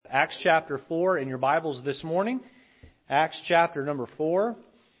Acts chapter 4 in your Bibles this morning. Acts chapter number 4.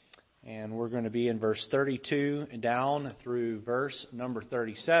 And we're going to be in verse 32 down through verse number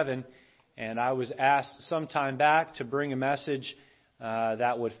 37. And I was asked some time back to bring a message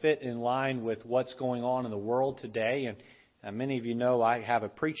that would fit in line with what's going on in the world today. And many of you know I have a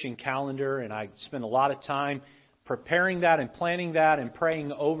preaching calendar, and I spend a lot of time preparing that and planning that and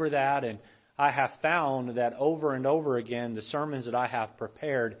praying over that. And I have found that over and over again, the sermons that I have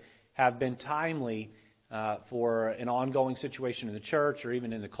prepared have been timely for an ongoing situation in the church or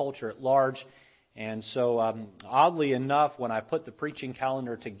even in the culture at large. And so, oddly enough, when I put the preaching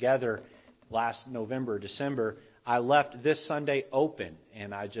calendar together last November, December, I left this Sunday open,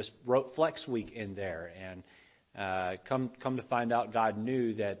 and I just wrote Flex Week in there. And come to find out, God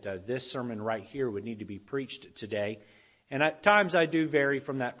knew that this sermon right here would need to be preached today. And at times I do vary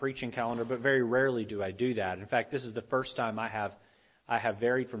from that preaching calendar, but very rarely do I do that. In fact, this is the first time I have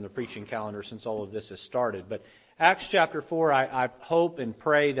varied from the preaching calendar since all of this has started. But Acts chapter 4, I hope and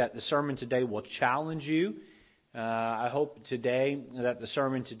pray that the sermon today will challenge you. I hope and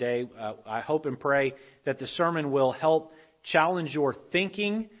pray that the sermon will help challenge your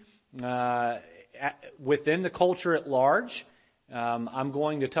thinking within the culture at large. I'm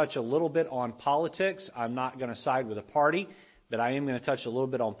going to touch a little bit on politics. I'm not going to side with a party, but I am going to touch a little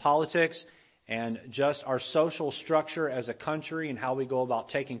bit on politics and just our social structure as a country and how we go about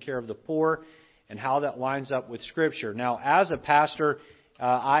taking care of the poor and how that lines up with Scripture. Now, as a pastor,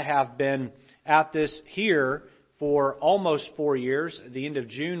 I have been at this here for almost 4 years. The end of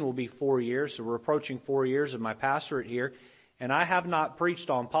June will be 4 years, so we're approaching 4 years of my pastorate here. And I have not preached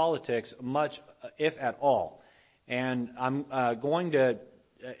on politics much, if at all. And I'm going to,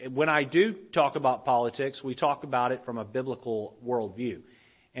 when I do talk about politics, we talk about it from a biblical worldview.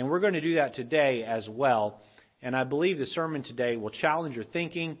 And we're going to do that today as well. And I believe the sermon today will challenge your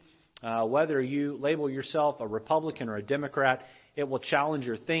thinking. Whether you label yourself a Republican or a Democrat, it will challenge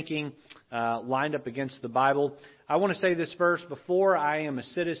your thinking lined up against the Bible. I want to say this first. Before I am a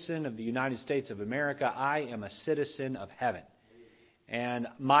citizen of the United States of America, I am a citizen of heaven. And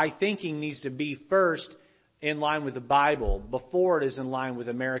my thinking needs to be first in line with the Bible before it is in line with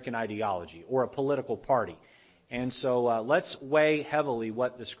American ideology or a political party. And so let's weigh heavily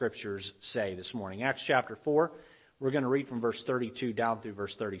what the Scriptures say this morning. Acts chapter 4, we're going to read from verse 32 down through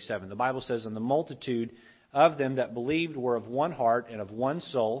verse 37. The Bible says, "And the multitude of them that believed were of one heart and of one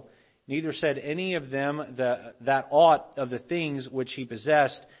soul. Neither said any of them that aught of the things which he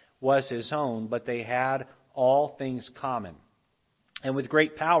possessed was his own, but they had all things common. And with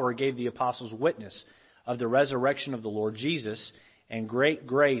great power gave the apostles witness of the resurrection of the Lord Jesus, and great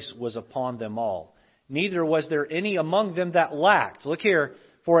grace was upon them all. Neither was there any among them that lacked." Look here.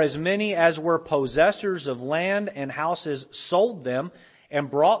 "For as many as were possessors of land and houses sold them, and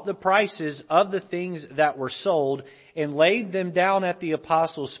brought the prices of the things that were sold, and laid them down at the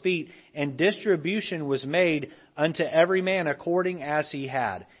apostles' feet, and distribution was made unto every man according as he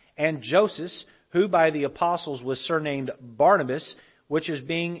had. And Joseph, who by the apostles was surnamed Barnabas, which is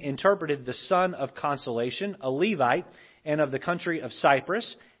being interpreted the son of consolation, a Levite, and of the country of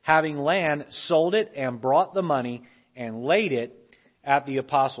Cyprus, having land, sold it, and brought the money, and laid it at the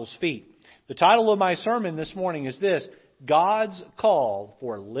apostles' feet." The title of my sermon this morning is this: God's Call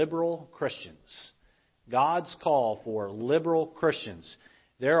for Liberal Christians. God's Call for Liberal Christians.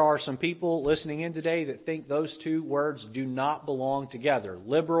 There are some people listening in today that think those two words do not belong together,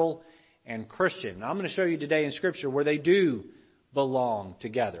 liberal and Christian. I'm going to show you today in Scripture where they do belong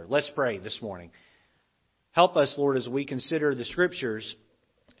together. Let's pray this morning. Help us, Lord, as we consider the Scriptures,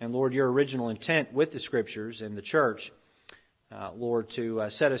 and Lord, your original intent with the Scriptures and the church, Lord, to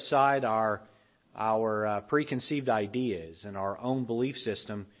set aside our preconceived ideas and our own belief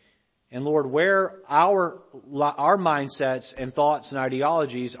system. And Lord, where our mindsets and thoughts and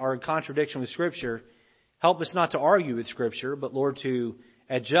ideologies are in contradiction with Scripture, help us not to argue with Scripture, but Lord, to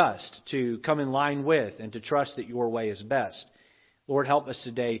adjust, to come in line with, and to trust that your way is best. Lord, help us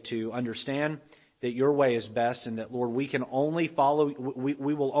today to understand that your way is best, and that, Lord, we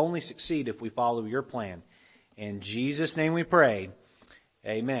will only succeed if we follow your plan. In Jesus' name we pray.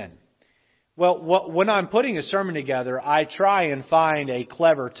 Amen. Well, when I'm putting a sermon together, I try and find a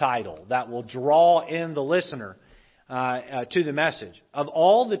clever title that will draw in the listener to the message. Of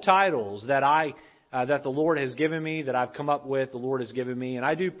all the titles that the Lord has given me, that I've come up with, the Lord has given me, and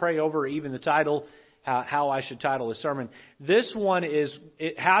I do pray over even the title, how I should title a sermon. This one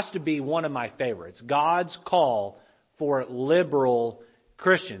it has to be one of my favorites. God's Call for Liberal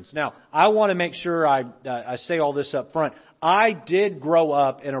Christians. Now, I want to make sure I say all this up front. I did grow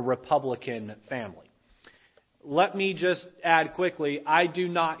up in a Republican family. let me just add quickly, I do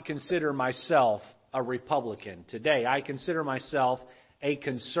not consider myself a Republican today. I consider myself a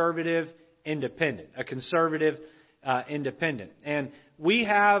conservative independent. A conservative independent. And we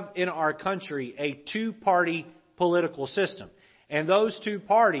have in our country a two-party political system. And those two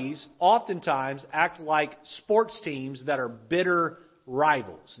parties oftentimes act like sports teams that are bitter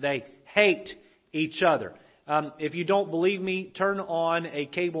rivals. They hate each other. If you don't believe me, turn on a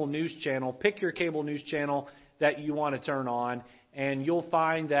cable news channel. Pick your cable news channel that you want to turn on, and you'll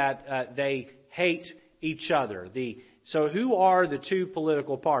find that they hate each other. So who are the two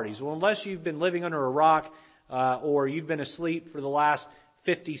political parties? Well, unless you've been living under a rock or you've been asleep for the last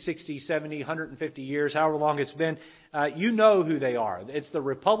 50, 60, 70, 150 years, however long it's been, you know who they are. It's the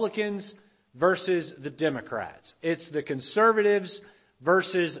Republicans versus the Democrats. It's the conservatives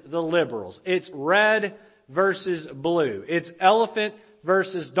versus the liberals. It's red versus blue. It's elephant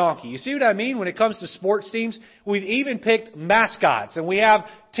versus donkey. You see what I mean when it comes to sports teams? We've even picked mascots, and we have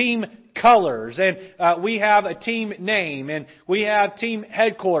team colors, and we have a team name, and we have team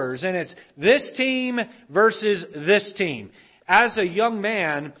headquarters, and it's this team versus this team. As a young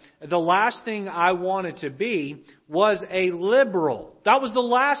man, the last thing I wanted to be was a liberal. That was the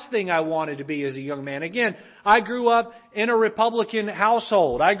last thing I wanted to be as a young man. Again, I grew up in a Republican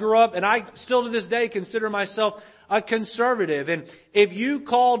household. I grew up, and I still to this day consider myself a conservative. And if you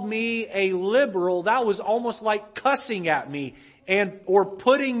called me a liberal, that was almost like cussing at me or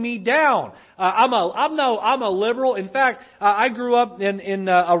putting me down. I'm a liberal. In fact, I grew up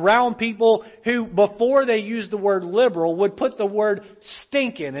around people who, before they used the word liberal, would put the word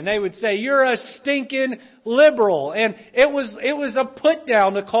stinking, and they would say, "You're a stinking liberal." And it was a put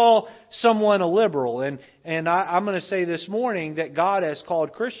down to call someone a liberal. And I'm going to say this morning that God has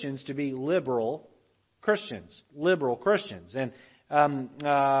called Christians to be liberal Christians. And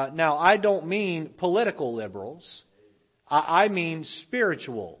now I don't mean political liberals. I mean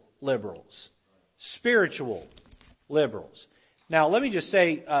spiritual liberals. Spiritual liberals. Now, let me just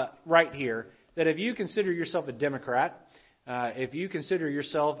say right here that if you consider yourself a Democrat, if you consider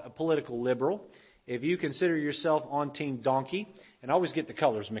yourself a political liberal, if you consider yourself on Team Donkey, and I always get the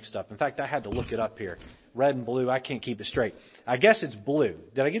colors mixed up. In fact, I had to look it up here. Red and blue, I can't keep it straight. I guess it's blue.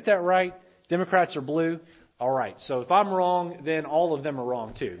 Did I get that right? Democrats are blue? All right. So if I'm wrong, then all of them are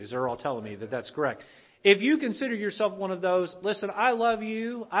wrong too, because they're all telling me that that's correct. If you consider yourself one of those, listen, I love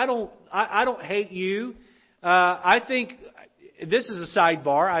you. I don't hate you. I think this is a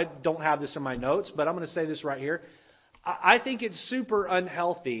sidebar. I don't have this in my notes, but I'm going to say this right here. I think it's super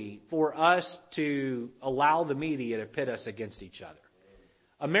unhealthy for us to allow the media to pit us against each other.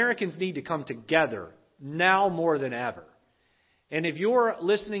 Americans need to come together now more than ever. And if you're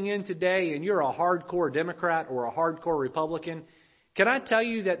listening in today and you're a hardcore Democrat or a hardcore Republican, can I tell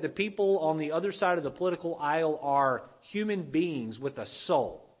you that the people on the other side of the political aisle are human beings with a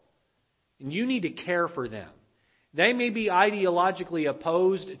soul? And you need to care for them. They may be ideologically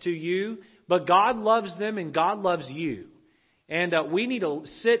opposed to you, but God loves them and God loves you. And we need to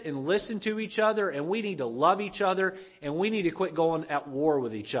sit and listen to each other, and we need to love each other, and we need to quit going at war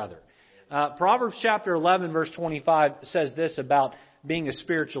with each other. Proverbs chapter 11, verse 25 says this about being a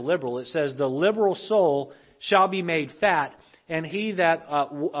spiritual liberal. It says, "The liberal soul shall be made fat, and he that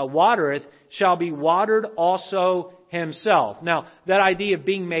watereth shall be watered also himself." Now, that idea of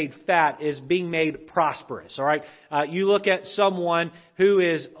being made fat is being made prosperous, all right? You look at someone who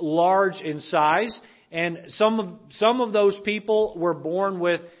is large in size, and some of those people were born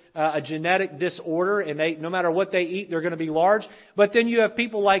with a genetic disorder, and no matter what they eat, they're going to be large. But then you have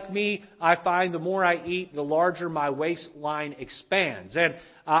people like me. I find the more I eat, the larger my waistline expands. And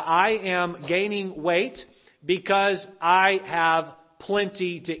I am gaining weight because I have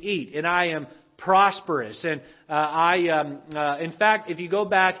plenty to eat, and I am prosperous. And in fact, if you go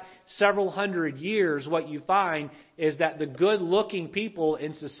back several hundred years, what you find is that the good-looking people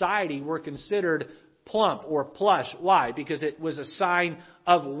in society were considered plump or plush. Why? Because it was a sign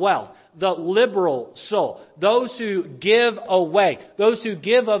of wealth. The liberal soul, those who give away, those who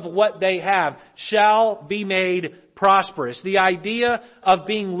give of what they have, shall be made prosperous. The idea of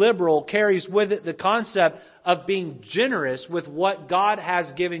being liberal carries with it the concept of being generous with what God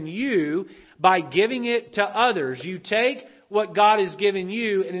has given you by giving it to others. You take what God has given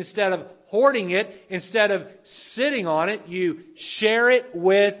you, and instead of hoarding it, instead of sitting on it, you share it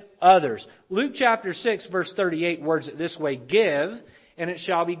with others. Luke chapter 6, verse 38 words it this way: "Give, and it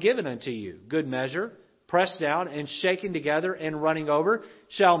shall be given unto you. Good measure, pressed down and shaken together and running over,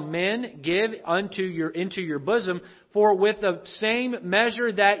 shall men give into your bosom, for with the same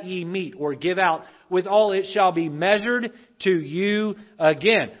measure that ye mete, or give out, withal it shall be measured to you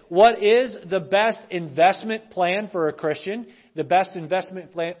again. What is the best investment plan for a Christian? The best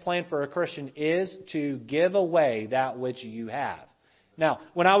investment plan for a Christian is to give away that which you have. Now,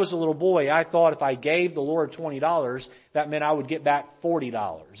 when I was a little boy, I thought if I gave the Lord $20, that meant I would get back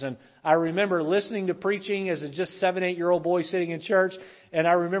 $40. And I remember listening to preaching as a just 7, 8-year-old boy sitting in church, and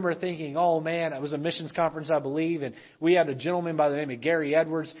I remember thinking, oh man, it was a missions conference, I believe, and we had a gentleman by the name of Gary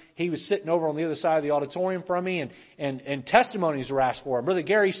Edwards. He was sitting over on the other side of the auditorium from me, and testimonies were asked for him. Brother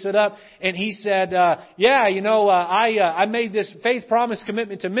Gary stood up and he said, I made this faith promise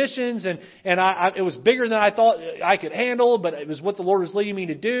commitment to missions, and it was bigger than I thought I could handle, but it was what the Lord was leading me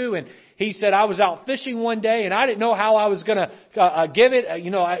to do. And he said, I was out fishing one day and I didn't know how I was going to give it.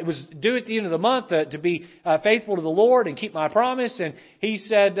 It was due at the end of the month to be faithful to the Lord and keep my promise. And he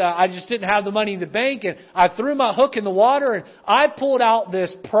said, I just didn't have the money in the bank, and I threw my hook in the water and I pulled out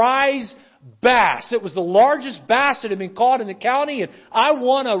this prize bass. It was the largest bass that had been caught in the county, and I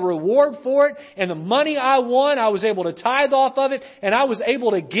won a reward for it. And the money I won, I was able to tithe off of it, and I was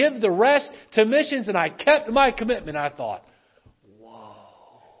able to give the rest to missions, and I kept my commitment. I thought,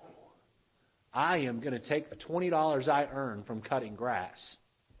 I am going to take the $20 I earned from cutting grass,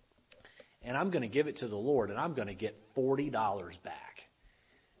 and I'm going to give it to the Lord, and I'm going to get $40 back.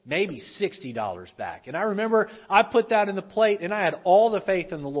 Maybe $60 back. And I remember I put that in the plate, and I had all the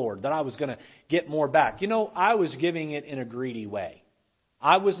faith in the Lord that I was going to get more back. I was giving it in a greedy way.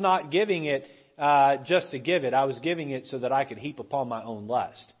 I was not giving it just to give it. I was giving it so that I could heap upon my own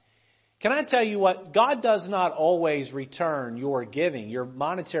lust. Can I tell you what? God does not always return your giving, your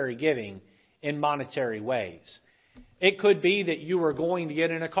monetary giving, in monetary ways. It could be that you were going to get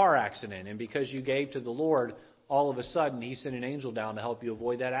in a car accident, and because you gave to the Lord, all of a sudden He sent an angel down to help you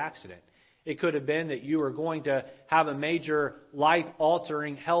avoid that accident. It could have been that you were going to have a major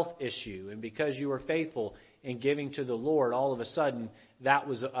life-altering health issue, and because you were faithful in giving to the Lord, all of a sudden that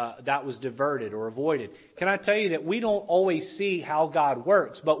was diverted or avoided. Can I tell you that we don't always see how God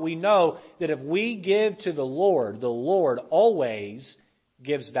works, but we know that if we give to the Lord always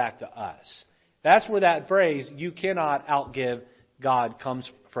gives back to us. That's where that phrase, you cannot outgive God, comes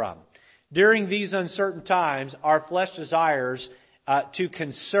from. During these uncertain times, our flesh desires to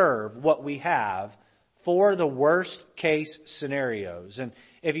conserve what we have for the worst case scenarios. And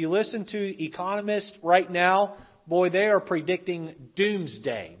if you listen to economists right now, boy, they are predicting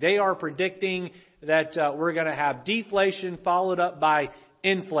doomsday. They are predicting that we're going to have deflation followed up by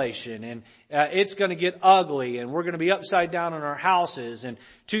inflation, and it's going to get ugly, and we're going to be upside down in our houses, and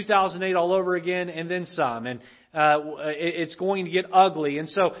 2008 all over again, and then some, and it's going to get ugly. And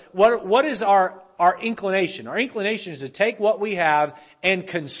so what is our inclination? Our inclination is to take what we have and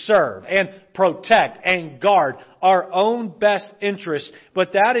conserve and protect and guard our own best interest,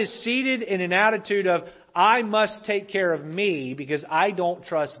 but that is seated in an attitude of, I must take care of me because I don't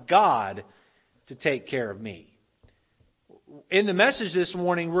trust God to take care of me. In the message this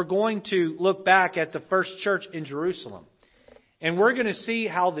morning, we're going to look back at the first church in Jerusalem. And we're going to see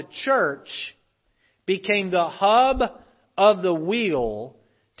how the church became the hub of the wheel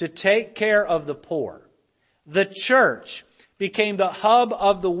to take care of the poor. The church became the hub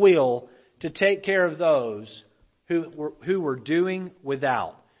of the wheel to take care of those who were doing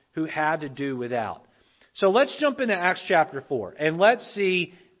without, who had to do without. So let's jump into Acts chapter 4, and let's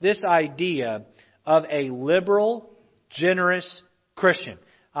see this idea of a liberal, generous Christian.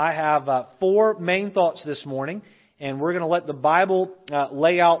 I have 4 main thoughts this morning, and we're going to let the Bible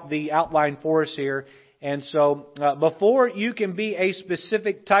lay out the outline for us here. And so before you can be a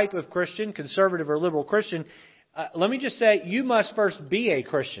specific type of Christian, conservative or liberal Christian, let me just say you must first be a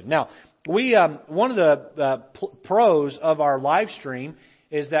Christian. Now, one of the pros of our live stream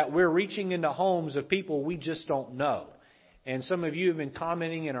is that we're reaching into homes of people we just don't know. And some of you have been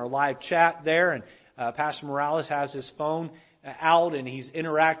commenting in our live chat there, and Pastor Morales has his phone out, and he's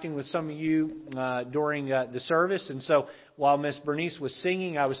interacting with some of you during the service. And so while Miss Bernice was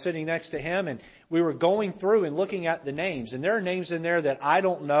singing, I was sitting next to him, and we were going through and looking at the names. And there are names in there that I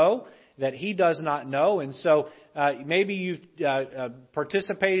don't know, that he does not know. And so maybe you've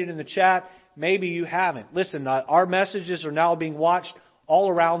participated in the chat, maybe you haven't. Listen, our messages are now being watched all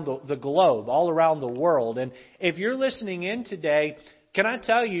around the globe, all around the world. And if you're listening in today, can I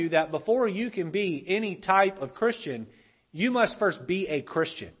tell you that before you can be any type of Christian, you must first be a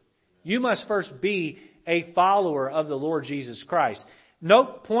Christian. You must first be a follower of the Lord Jesus Christ.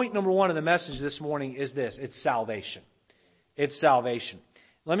 Note, point number 1 of the message this morning is this. It's salvation. It's salvation.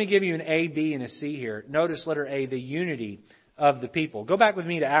 Let me give you an A, B, and a C here. Notice letter A, the unity of the people. Go back with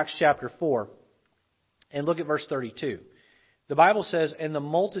me to Acts chapter 4 and look at verse 32. The Bible says, "And the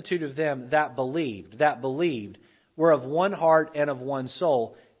multitude of them that believed, were of one heart and of one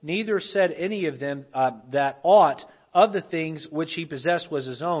soul. Neither said any of them that aught of the things which he possessed was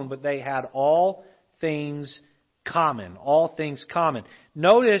his own, but they had all things common." All things common.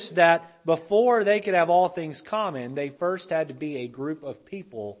 Notice that before they could have all things common, they first had to be a group of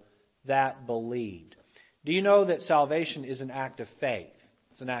people that believed. Do you know that salvation is an act of faith?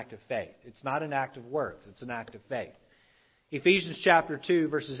 It's an act of faith. It's not an act of works. It's an act of faith. Ephesians chapter 2,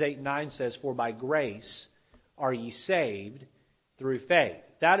 verses 8 and 9 says, "For by grace are ye saved through faith."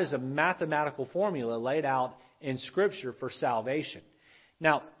 That is a mathematical formula laid out in Scripture for salvation.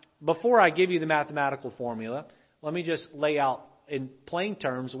 Now, before I give you the mathematical formula, let me just lay out in plain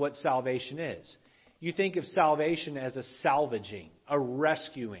terms what salvation is. You think of salvation as a salvaging, a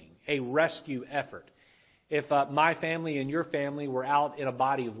rescuing, a rescue effort. If my family and your family were out in a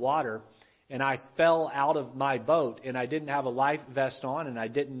body of water and I fell out of my boat and I didn't have a life vest on and I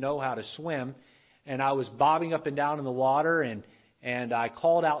didn't know how to swim and I was bobbing up and down in the water and I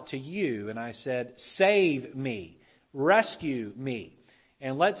called out to you and I said, "Save me, rescue me."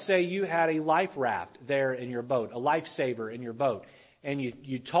 And let's say you had a life raft there in your boat, a lifesaver in your boat. And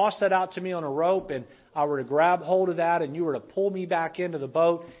you tossed that out to me on a rope and I were to grab hold of that and you were to pull me back into the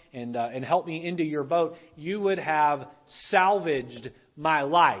boat and help me into your boat, you would have salvaged my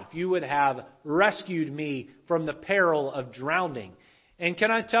life. You would have rescued me from the peril of drowning. And can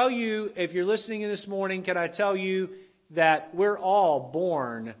I tell you, if you're listening this morning, can I tell you that we're all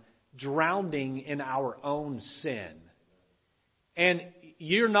born drowning in our own sin. And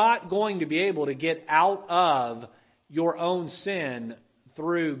you're not going to be able to get out of your own sin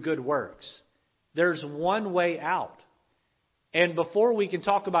through good works. There's one way out. And before we can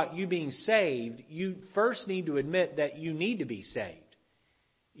talk about you being saved, you first need to admit that you need to be saved.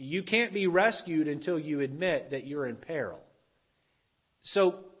 You can't be rescued until you admit that you're in peril.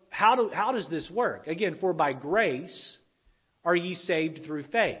 So how does this work? Again, for by grace are ye saved through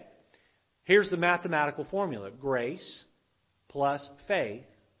faith. Here's the mathematical formula. Grace plus faith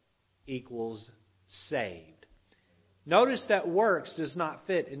equals saved. Notice that works does not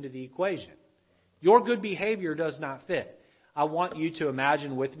fit into the equation. Your good behavior does not fit. I want you to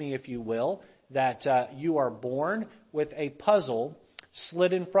imagine with me, if you will, that you are born with a puzzle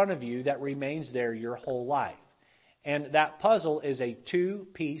slid in front of you that remains there your whole life. And that puzzle is a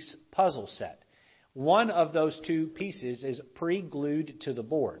 2-piece puzzle set. One of those 2 pieces is pre-glued to the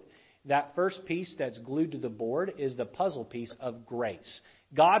board. That first piece that's glued to the board is the puzzle piece of grace.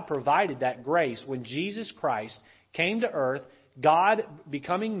 God provided that grace when Jesus Christ came to earth, God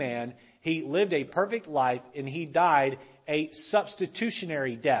becoming man. He lived a perfect life and He died a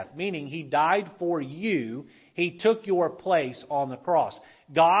substitutionary death, meaning He died for you. He took your place on the cross.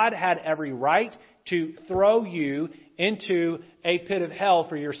 God had every right to throw you into a pit of hell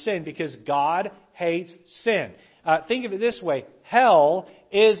for your sin because God hates sin. Think of it this way. Hell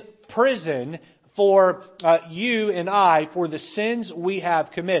is prison for you and I for the sins we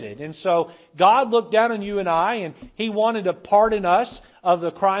have committed. And so God looked down on you and I and He wanted to pardon us of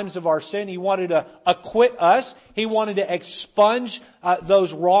the crimes of our sin. He wanted to acquit us. He wanted to expunge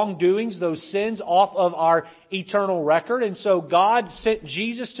those wrongdoings, those sins off of our eternal record. And so God sent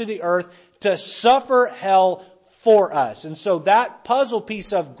Jesus to the earth to suffer hell for us. And so that puzzle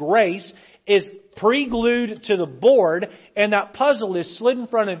piece of grace is pre-glued to the board, and that puzzle is slid in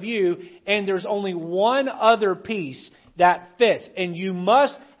front of you, and there's only one other piece that fits. And you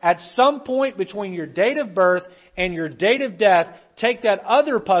must, at some point between your date of birth and your date of death, take that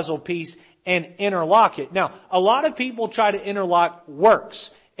other puzzle piece and interlock it. Now, a lot of people try to interlock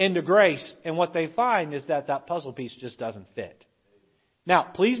works into grace, and what they find is that that puzzle piece just doesn't fit. Now,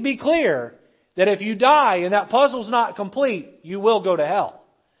 please be clear that if you die and that puzzle's not complete, you will go to hell.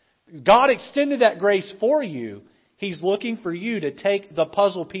 God extended that grace for you. He's looking for you to take the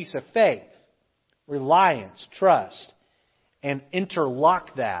puzzle piece of faith, reliance, trust, and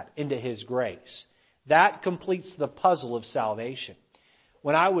interlock that into His grace. That completes the puzzle of salvation.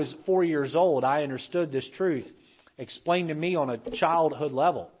 When I was 4 years old, I understood this truth explained to me on a childhood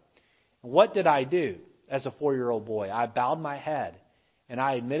level. What did I do as a 4-year-old boy? I bowed my head and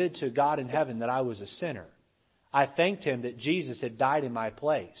I admitted to God in heaven that I was a sinner. I thanked Him that Jesus had died in my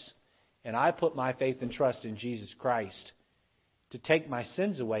place. And I put my faith and trust in Jesus Christ to take my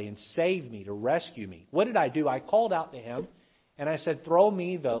sins away and save me, to rescue me. What did I do? I called out to Him and I said, throw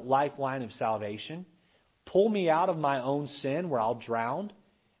me the lifeline of salvation. Pull me out of my own sin where I'll drown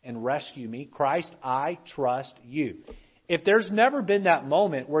and rescue me. Christ, I trust You. If there's never been that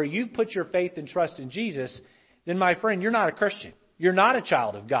moment where you've put your faith and trust in Jesus, then my friend, you're not a Christian. You're not a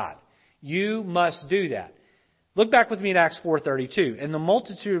child of God. You must do that. Look back with me at Acts 4:32. And the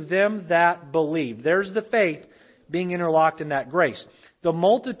multitude of them that believed. There's the faith being interlocked in that grace. The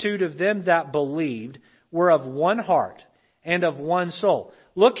multitude of them that believed were of one heart and of one soul.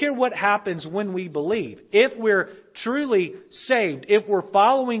 Look here what happens when we believe. If we're truly saved, if we're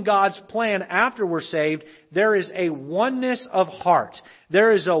following God's plan after we're saved, there is a oneness of heart.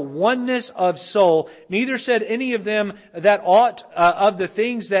 There is a oneness of soul. Neither said any of them that aught of the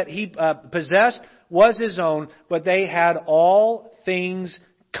things that he possessed was his own, but they had all things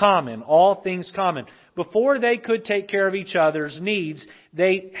common. All things common. Before they could take care of each other's needs,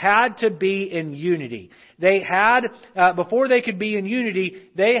 they had to be in unity. Before they could be in unity,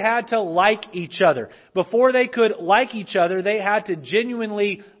 they had to like each other. Before they could like each other, they had to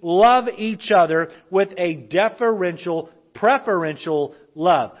genuinely love each other with a deferential, preferential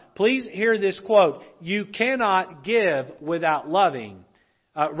love. Please hear this quote. You cannot give without loving.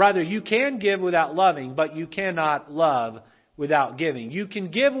 You can give without loving, but you cannot love without giving. You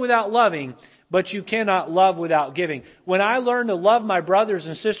can give without loving, but you cannot love without giving. When I learn to love my brothers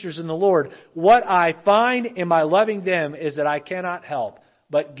and sisters in the Lord, what I find in my loving them is that I cannot help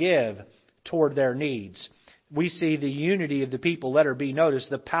but give toward their needs. We see the unity of the people. Let her be noticed,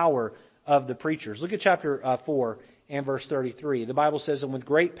 the power of the preachers. Look at chapter 4 and verse 33. The Bible says, and with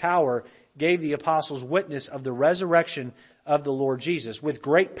great power gave the apostles witness of the resurrection of the Lord Jesus. With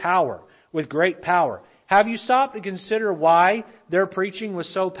great power. With great power. Have you stopped to consider why their preaching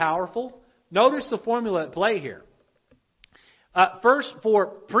was so powerful? Notice the formula at play here. First, for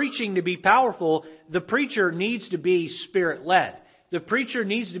preaching to be powerful, the preacher needs to be Spirit-led. The preacher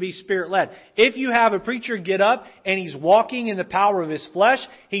needs to be Spirit-led. If you have a preacher get up and he's walking in the power of his flesh,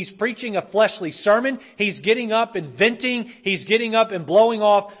 he's preaching a fleshly sermon, he's getting up and venting, he's getting up and blowing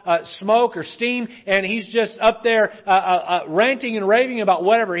off smoke or steam, and he's just up there ranting and raving about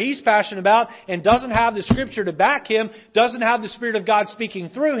whatever he's passionate about and doesn't have the Scripture to back him, doesn't have the Spirit of God speaking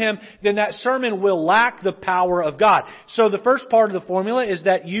through him, then that sermon will lack the power of God. So the first part of the formula is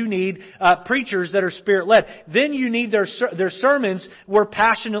that you need preachers that are Spirit-led. Then you need their sermons were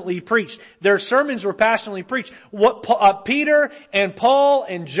passionately preached. Their sermons were passionately preached. What Peter and Paul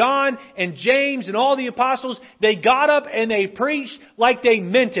and John and James and all the apostles, they got up and they preached like they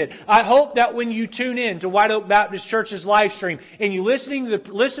meant it. I hope that when you tune in to White Oak Baptist Church's live stream and you listen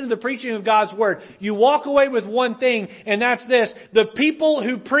to the preaching of God's Word, you walk away with one thing, and that's this. The people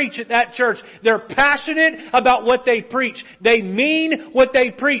who preach at that church, they're passionate about what they preach. They mean what they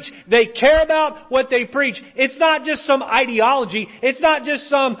preach. They care about what they preach. It's not just some ideology. It's not just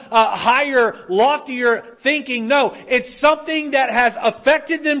some higher, loftier thinking. No, it's something that has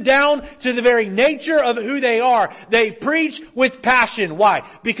affected them down to the very nature of who they are. They preach with passion. Why?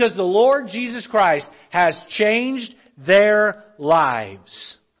 Because the Lord Jesus Christ has changed their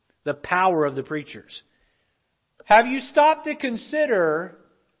lives. The power of the preachers. Have you stopped to consider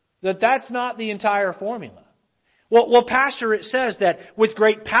that that's not the entire formula? Well, Pastor, it says that with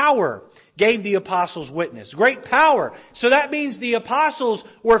great power gave the apostles witness. Great power. So that means the apostles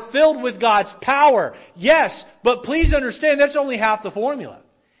were filled with God's power. Yes, but please understand that's only half the formula.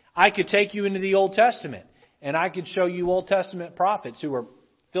 I could take you into the Old Testament and I could show you Old Testament prophets who were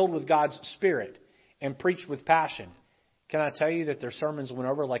filled with God's Spirit and preached with passion. Can I tell you that their sermons went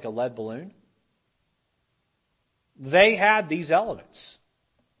over like a lead balloon? They had these elements,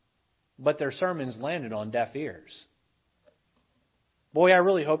 but their sermons landed on deaf ears. Boy, I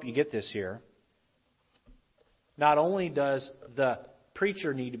really hope you get this here. Not only does the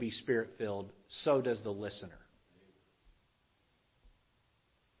preacher need to be Spirit-filled, so does the listener.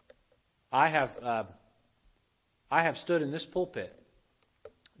 I have stood in this pulpit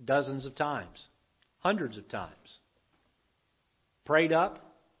dozens of times, hundreds of times, prayed up,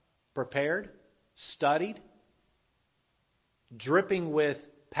 prepared, studied, dripping with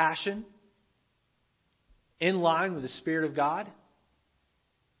passion, in line with the Spirit of God.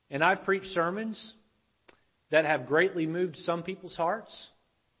 And I've preached sermons that have greatly moved some people's hearts.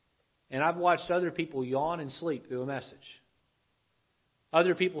 And I've watched other people yawn and sleep through a message.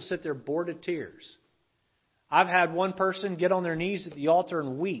 Other people sit there bored of tears. I've had one person get on their knees at the altar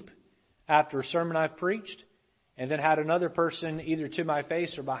and weep after a sermon I've preached, and then had another person either to my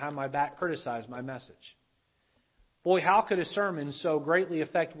face or behind my back criticize my message. Boy, how could a sermon so greatly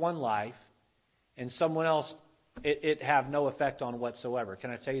affect one life and someone else it have no effect on whatsoever? Can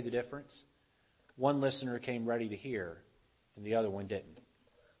I tell you the difference? One listener came ready to hear, and the other one didn't.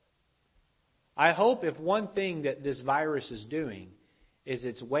 I hope if one thing that this virus is doing is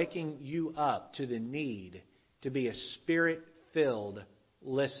it's waking you up to the need to be a Spirit-filled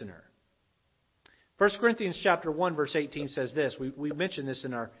listener. 1 Corinthians chapter 1, verse 18 says this. We mentioned this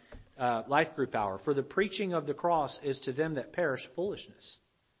in our life group hour. For the preaching of the cross is to them that perish foolishness.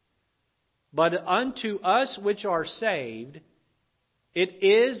 But unto us which are saved, it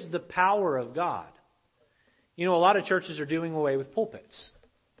is the power of God. You know, a lot of churches are doing away with pulpits.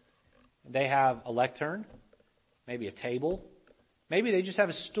 They have a lectern, maybe a table. Maybe they just have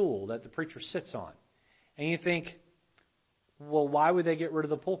a stool that the preacher sits on. And you think, well, why would they get rid of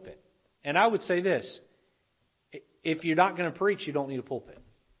the pulpit? And I would say this. If you're not going to preach, you don't need a pulpit.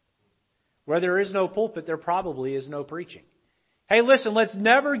 Where there is no pulpit, there probably is no preaching. Hey, listen, let's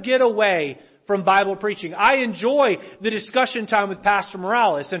never get away from Bible preaching. I enjoy the discussion time with Pastor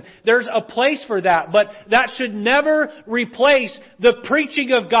Morales, and there's a place for that, but that should never replace the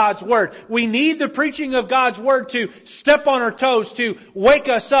preaching of God's Word. We need the preaching of God's Word to step on our toes, to wake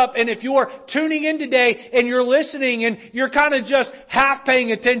us up. And if you're tuning in today and you're listening and you're kind of just half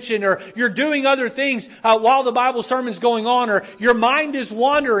paying attention, or you're doing other things while the Bible sermon's going on, or your mind is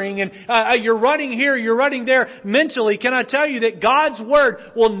wandering and you're running here, you're running there mentally, can I tell you that God's Word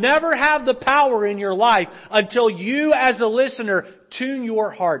will never have the power in your life until you as a listener tune your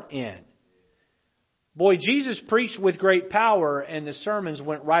heart in. Boy, Jesus preached with great power and the sermons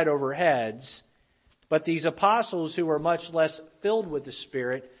went right over heads. But these apostles who were much less filled with the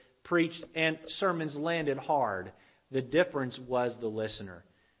Spirit preached and sermons landed hard. The difference was the listener.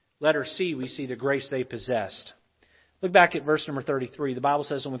 Letter C, we see the grace they possessed. Look back at verse number 33. The Bible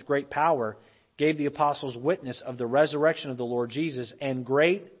says, and with great power gave the apostles witness of the resurrection of the Lord Jesus, and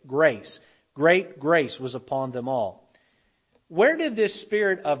great grace was upon them all. Where did this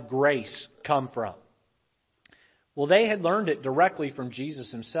spirit of grace come from? Well, they had learned it directly from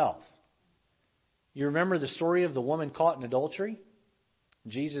Jesus Himself. You remember the story of the woman caught in adultery?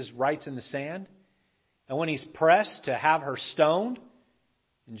 Jesus writes in the sand. And when He's pressed to have her stoned,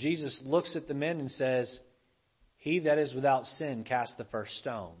 and Jesus looks at the men and says, he that is without sin cast the first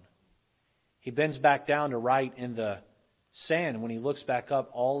stone. He bends back down to write in the sand. When he looks back up,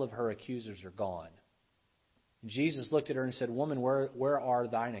 all of her accusers are gone. Jesus looked at her and said, woman, where are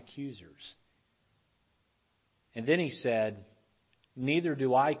thine accusers? And then He said, neither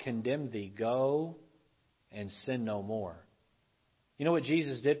do I condemn thee. Go and sin no more. You know what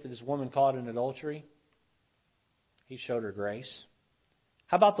Jesus did for this woman caught in adultery? He showed her grace.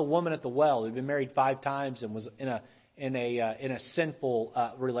 How about the woman at the well who'd been married 5 times and was in a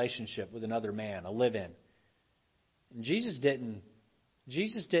sinful relationship with another man, a live-in? And Jesus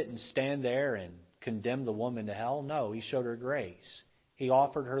didn't stand there and condemn the woman to hell. No, He showed her grace. He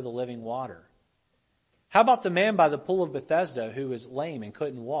offered her the living water. How about the man by the pool of Bethesda who was lame and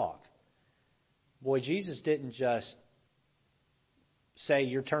couldn't walk? Boy, Jesus didn't just say,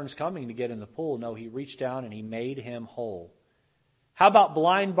 your turn's coming to get in the pool. No, He reached down and He made him whole. How about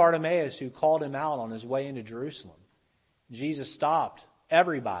blind Bartimaeus who called Him out on his way into Jerusalem? Jesus stopped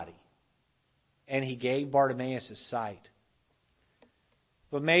everybody and He gave Bartimaeus his sight.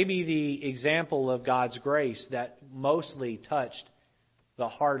 But maybe the example of God's grace that mostly touched the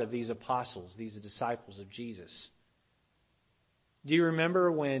heart of these apostles, these disciples of Jesus. Do you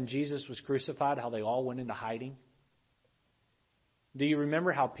remember when Jesus was crucified, how they all went into hiding? Do you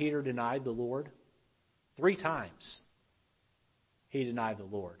remember how Peter denied the Lord? 3 times he denied the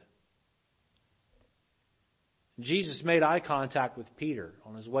Lord. Jesus made eye contact with Peter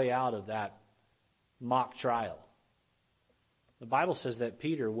on his way out of that mock trial. The Bible says that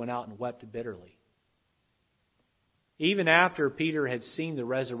Peter went out and wept bitterly. Even after Peter had seen the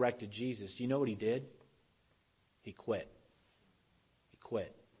resurrected Jesus, do you know what he did? He quit. He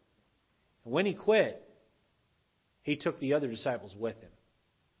quit. And when he quit, he took the other disciples with him.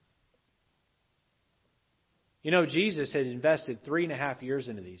 You know, Jesus had invested 3.5 years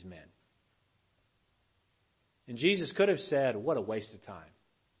into these men. And Jesus could have said, what a waste of time.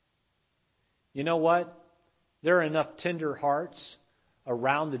 You know what? There are enough tender hearts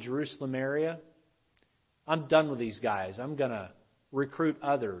around the Jerusalem area. I'm done with these guys. I'm going to recruit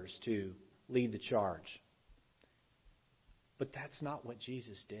others to lead the charge. But that's not what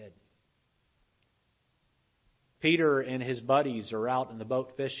Jesus did. Peter and his buddies are out in the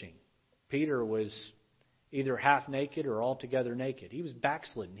boat fishing. Peter was either half naked or altogether naked. He was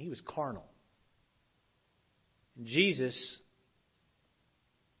backslidden. He was carnal. Jesus,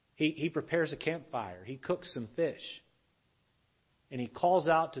 he prepares a campfire. He cooks some fish. And he calls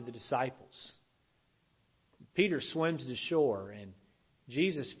out to the disciples. Peter swims to shore and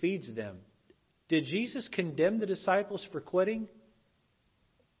Jesus feeds them. Did Jesus condemn the disciples for quitting?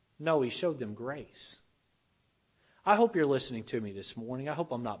 No, He showed them grace. I hope you're listening to me this morning. I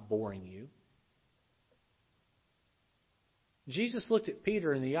hope I'm not boring you. Jesus looked at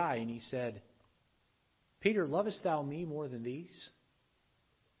Peter in the eye and He said, Peter, lovest thou me more than these?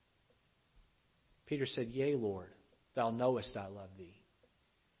 Peter said, Yea, Lord, thou knowest I love thee.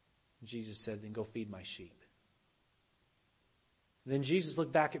 And Jesus said, then go feed my sheep. And then Jesus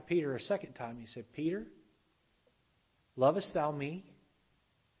looked back at Peter a second time. He said, Peter, lovest thou me?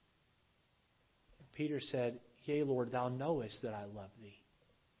 And Peter said, Yea, Lord, thou knowest that I love thee.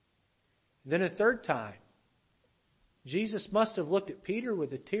 And then a third time, Jesus must have looked at Peter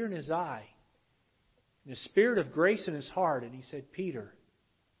with a tear in his eye and a spirit of grace in his heart. And He said, Peter,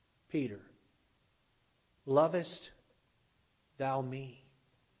 Peter, lovest thou me?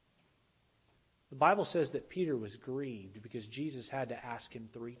 The Bible says that Peter was grieved because Jesus had to ask him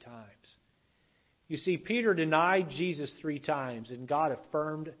 3 times. You see, Peter denied Jesus 3 times, and God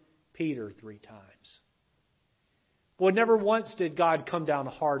affirmed Peter 3 times. Boy, never once did God come down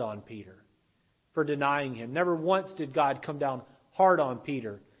hard on Peter for denying Him. Never once did God come down hard on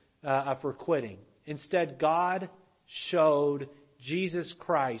Peter for quitting. Instead, Jesus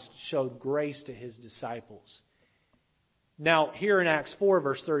Christ showed grace to His disciples. Now, here in Acts 4,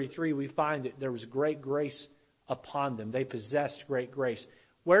 verse 33, we find that there was great grace upon them. They possessed great grace.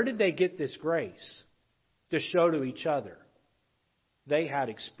 Where did they get this grace? To show to each other. They had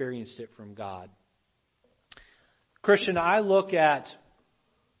experienced it from God. Christian, I look at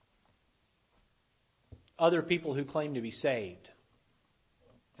other people who claim to be saved,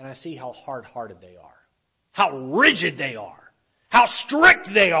 and I see how hard-hearted they are, how rigid they are, how strict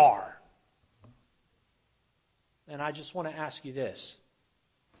they are. And I just want to ask you this.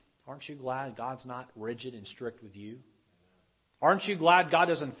 Aren't you glad God's not rigid and strict with you? Aren't you glad God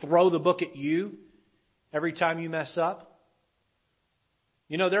doesn't throw the book at you every time you mess up?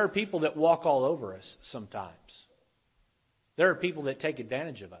 You know, there are people that walk all over us sometimes. There are people that take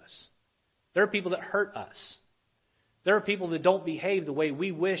advantage of us. There are people that hurt us. There are people that don't behave the way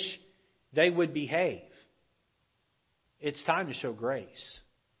we wish they would behave. It's time to show grace.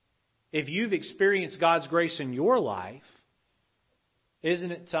 If you've experienced God's grace in your life, isn't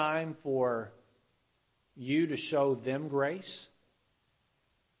it time for you to show them grace?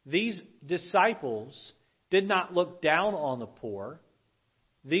 These disciples did not look down on the poor.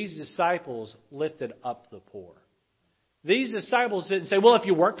 These disciples lifted up the poor. These disciples didn't say, well, if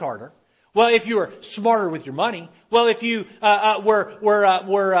you worked harder, well, if you were smarter with your money, well, if you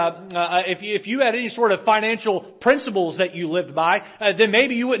if you had any sort of financial principles that you lived by, then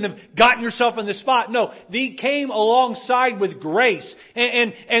maybe you wouldn't have gotten yourself in this spot. No, they came alongside with grace,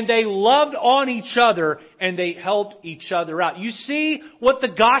 and they loved on each other, and they helped each other out. You see what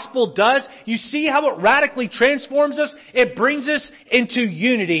the gospel does? You see how it radically transforms us? It brings us into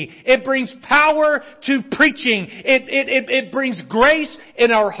unity. It brings power to preaching. It brings grace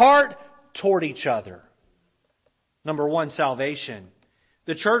in our heart toward each other. Number 1, salvation.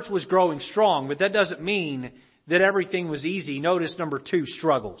 The church was growing strong, but that doesn't mean that everything was easy. Notice number 2,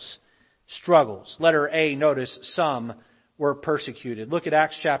 struggles. Struggles. Letter A, notice some were persecuted. Look at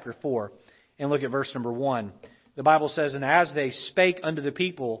Acts chapter 4 and look at verse number 1. The Bible says, and as they spake unto the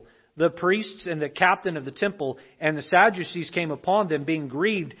people, the priests and the captain of the temple and the Sadducees came upon them, being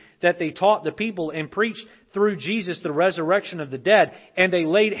grieved that they taught the people and preached through Jesus the resurrection of the dead. And they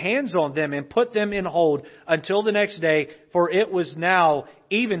laid hands on them and put them in hold until the next day, for it was now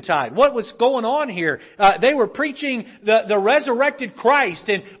eventide. What was going on here? They were preaching the resurrected Christ,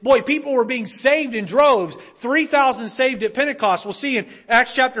 and boy, people were being saved in droves. 3,000 saved at Pentecost. We'll see in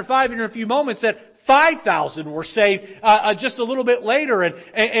Acts chapter 5 in a few moments that 5,000 were saved just a little bit later,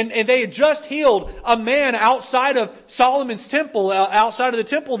 and they had just healed a man outside of Solomon's temple, outside of the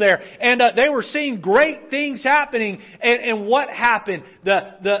temple there, and they were seeing great things happening. And what happened?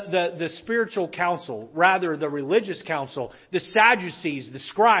 The spiritual council, rather the religious council, the Sadducees, the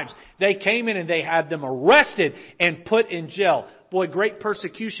scribes, they came in and they had them arrested and put in jail. Boy, great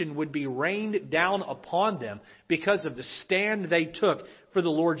persecution would be rained down upon them because of the stand they took for the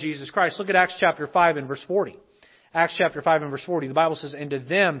Lord Jesus Christ. Look at Acts chapter 5 and verse 40. Acts chapter 5 and verse 40. The Bible says, and to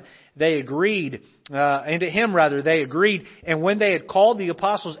them they agreed, and to him rather they agreed, and when they had called the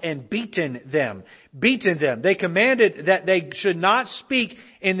apostles and beaten them, they commanded that they should not speak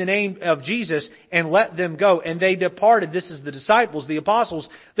in the name of Jesus, and let them go. And they departed. This is the disciples, the apostles.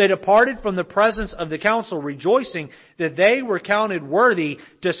 They departed from the presence of the council, rejoicing that they were counted worthy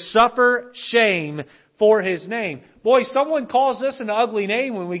to suffer shame for His name. Boy, someone calls us an ugly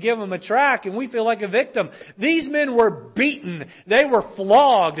name when we give them a tract and we feel like a victim. These men were beaten. They were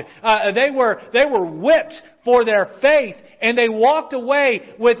flogged. They were whipped for their faith. And they walked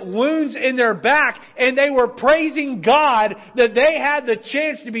away with wounds in their back. And they were praising God that they had the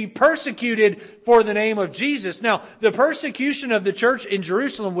chance to be persecuted for the name of Jesus. Now, the persecution of the church in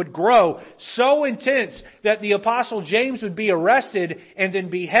Jerusalem would grow so intense that the Apostle James would be arrested and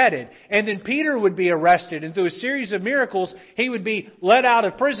then beheaded. And then Peter would be arrested. And through a series of miracles, he would be let out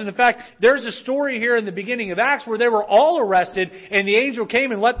of prison. In fact, there's a story here in the beginning of Acts where they were all arrested and the angel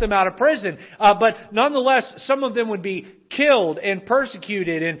came and let them out of prison. But nonetheless, some of them would be killed and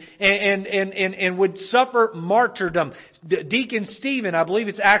persecuted and would suffer martyrdom. Deacon Stephen, I believe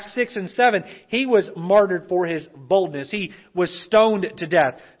it's Acts 6 and 7, he was martyred for his boldness. He was stoned to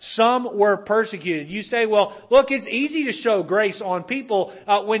death. Some were persecuted. You say, well, look, it's easy to show grace on people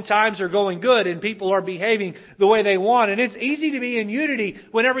when times are going good and people are behaving the way they want. And it's easy to be in unity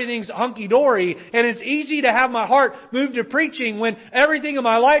when everything's hunky-dory. And it's easy to have my heart moved to preaching when everything in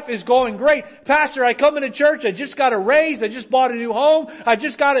my life is going great. Pastor, I come into church, I just got a raise, I just bought a new home, I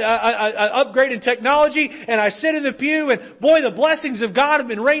just got an upgrade in technology, and I sit in the pew and boy, the blessings of God have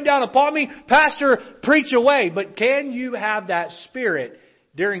been rained down upon me. Pastor, preach away. But can you have that spirit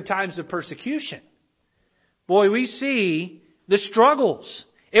during times of persecution? Boy, we see the struggles.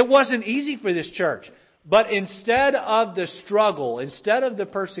 It wasn't easy for this church. But instead of the struggle, instead of the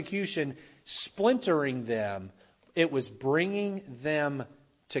persecution splintering them, it was bringing them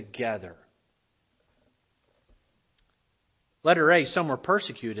together. Letter A, some were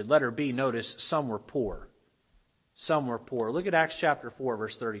persecuted. Letter B, notice some were poor. Some were poor. Look at Acts chapter 4,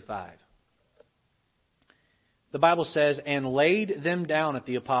 verse 35. The Bible says, and laid them down at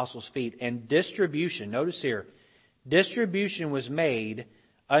the apostles' feet, and distribution, notice here, distribution was made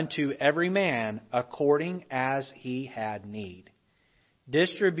unto every man according as he had need.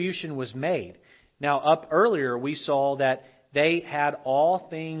 Distribution was made. Now, up earlier we saw that they had all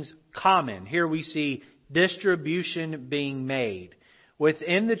things common. Here we see distribution being made.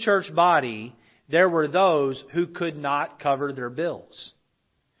 Within the church body, there were those who could not cover their bills.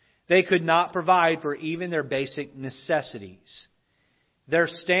 They could not provide for even their basic necessities. Their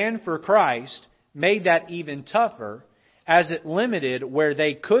stand for Christ made that even tougher, as it limited where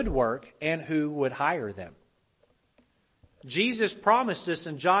they could work and who would hire them. Jesus promised us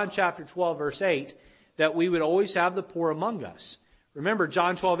in John chapter 12, verse 8, that we would always have the poor among us. Remember,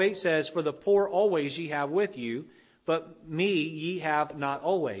 John 12:8 says, for the poor always ye have with you, but me ye have not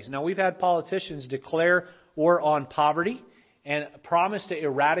always. Now, we've had politicians declare war on poverty and promise to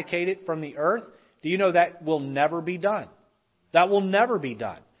eradicate it from the earth. Do you know that will never be done? That will never be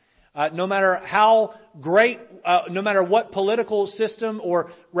done. No matter how great, no matter what political system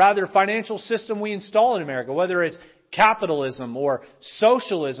or rather financial system we install in America, whether it's capitalism or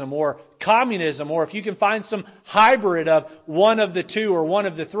socialism or communism, or if you can find some hybrid of one of the two or one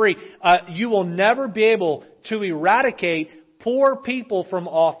of the three, you will never be able to eradicate poor people from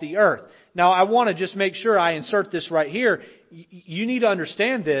off the earth. Now, I want to just make sure I insert this right here. You need to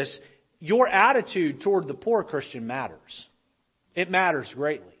understand this. Your attitude toward the poor Christian matters. It matters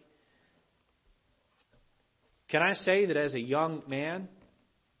greatly. Can I say that as a young man,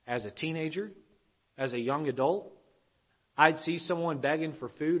 as a teenager, as a young adult, I'd see someone begging for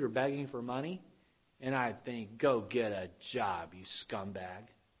food or begging for money, and I'd think, go get a job, you scumbag.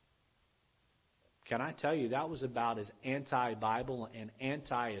 Can I tell you, that was about as anti-Bible and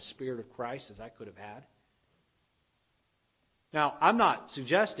anti-Spirit of Christ as I could have had. Now, I'm not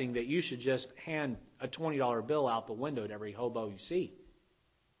suggesting that you should just hand a $20 bill out the window to every hobo you see.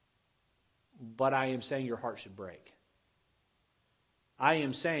 But I am saying your heart should break. I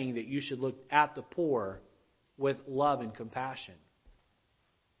am saying that you should look at the poor with love and compassion,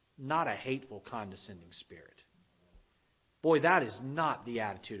 not a hateful, condescending spirit. Boy, that is not the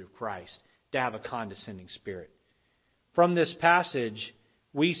attitude of Christ, to have a condescending spirit. From this passage,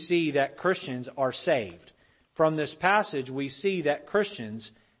 we see that Christians are saved. From this passage, we see that Christians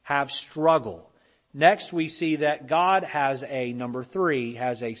have struggle. Next, we see that God has number 3,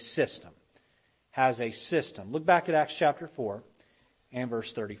 has a system. Has a system. Look back at Acts chapter 4 and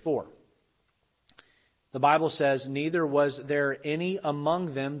verse 34. The Bible says, neither was there any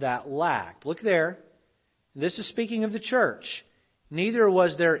among them that lacked. Look there. This is speaking of the church. Neither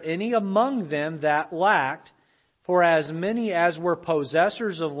was there any among them that lacked, for as many as were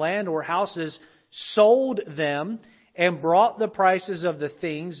possessors of land or houses sold them and brought the prices of the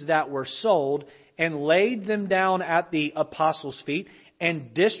things that were sold and laid them down at the apostles' feet,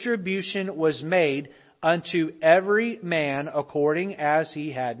 and distribution was made unto every man according as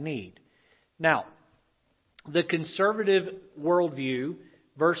he had need. Now, the conservative worldview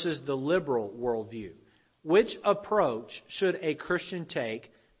versus the liberal worldview. Which approach should a Christian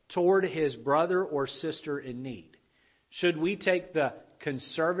take toward his brother or sister in need? Should we take the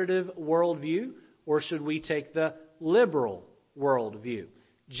conservative worldview or should we take the liberal worldview?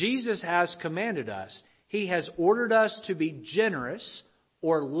 Jesus has commanded us. He has ordered us to be generous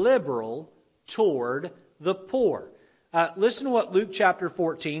or liberal toward the poor. Listen to what Luke chapter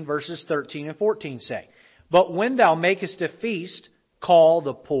 14, verses 13 and 14 say. But when thou makest a feast, call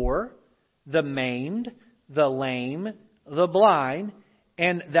the poor, the maimed, the lame, the blind,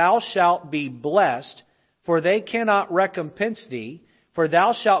 and thou shalt be blessed, for they cannot recompense thee, for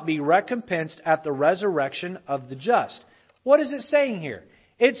thou shalt be recompensed at the resurrection of the just. What is it saying here?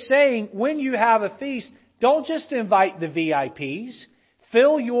 It's saying when you have a feast, don't just invite the VIPs.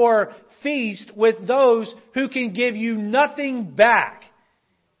 Fill your feast with those who can give you nothing back.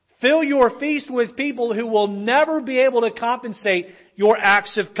 Fill your feast with people who will never be able to compensate your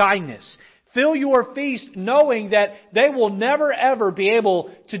acts of kindness. Fill your feast knowing that they will never ever be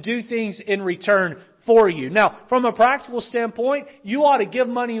able to do things in return for you. Now, from a practical standpoint, you ought to give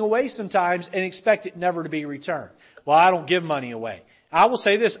money away sometimes and expect it never to be returned. Well, I don't give money away. I will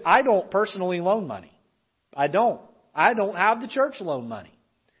say this, I don't personally loan money. I don't. I don't have the church loan money.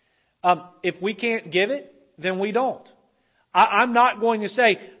 If we can't give it, then we don't. I'm not going to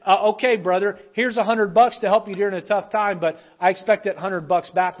say, okay, brother, here's $100 to help you during a tough time, but I expect that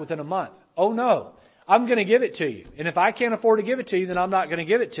 $100 back within a month. Oh no, I'm going to give it to you. And if I can't afford to give it to you, then I'm not going to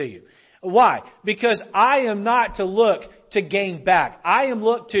give it to you. Why? Because I am not to look to gain back. I am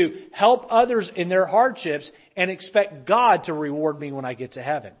look to help others in their hardships and expect God to reward me when I get to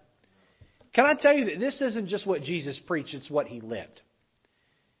heaven. Can I tell you that this isn't just what Jesus preached, it's what He lived.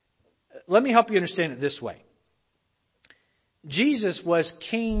 Let me help you understand it this way. Jesus was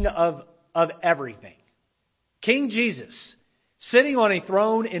king of everything. King Jesus, sitting on a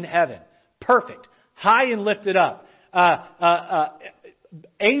throne in heaven. Perfect. High and lifted up.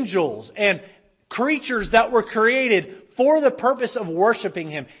 Angels and creatures that were created for the purpose of worshiping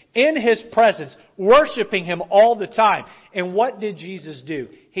Him. In His presence. Worshiping Him all the time. And what did Jesus do?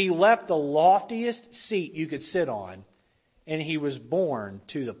 He left the loftiest seat you could sit on. And He was born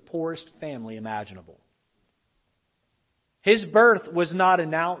to the poorest family imaginable. His birth was not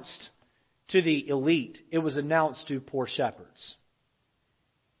announced to the elite. It was announced to poor shepherds.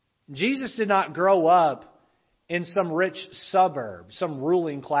 Jesus did not grow up in some rich suburb, some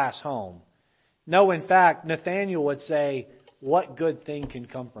ruling class home. No, in fact, Nathanael would say, what good thing can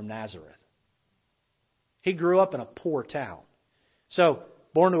come from Nazareth? He grew up in a poor town. So,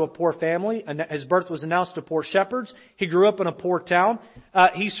 born to a poor family, his birth was announced to poor shepherds. He grew up in a poor town.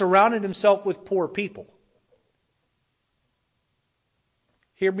 He surrounded himself with poor people.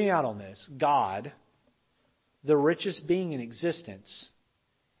 Hear me out on this. God, the richest being in existence,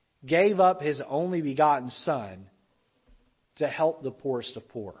 gave up His only begotten Son to help the poorest of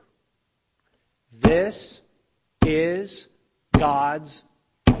poor. This is God's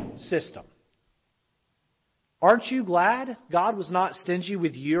system. Aren't you glad God was not stingy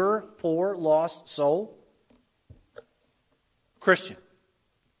with your poor, lost soul? Christian,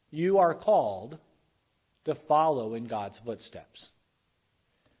 you are called to follow in God's footsteps.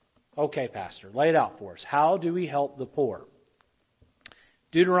 Okay, Pastor, lay it out for us. How do we help the poor?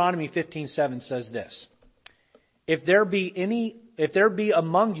 Deuteronomy 15:7 says this: If there be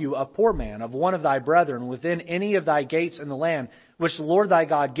among you a poor man of one of thy brethren within any of thy gates in the land which the Lord thy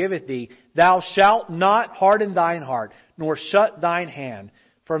God giveth thee, thou shalt not harden thine heart, nor shut thine hand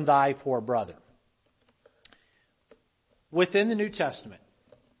from thy poor brother. Within the New Testament,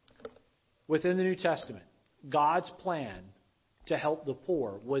 God's plan to help the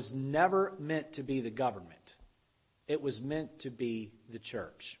poor was never meant to be the government. It was meant to be the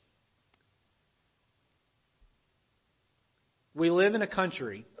church. We live in a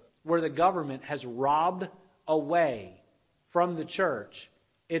country where the government has robbed away from the church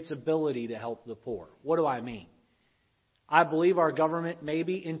its ability to help the poor. What do I mean? I believe our government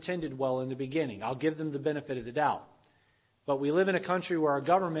maybe intended well in the beginning. I'll give them the benefit of the doubt. But we live in a country where our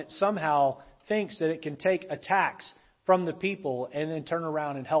government somehow thinks that it can take a tax from the people and then turn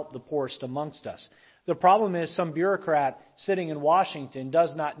around and help the poorest amongst us. The problem is some bureaucrat sitting in Washington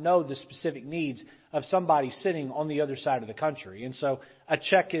does not know the specific needs of somebody sitting on the other side of the country. And so a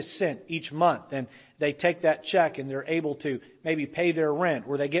check is sent each month and they take that check and they're able to maybe pay their rent,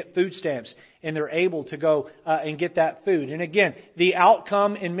 or they get food stamps and they're able to go and get that food. And again, the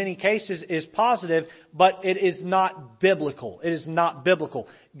outcome in many cases is positive, but it is not biblical. It is not biblical.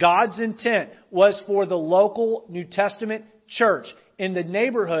 God's intent was for the local New Testament church in the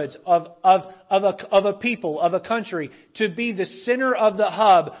neighborhoods of a people, of a country, to be the center of the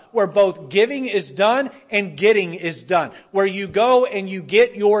hub where both giving is done and getting is done. Where you go and you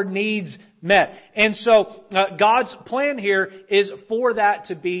get your needs met. And so God's plan here is for that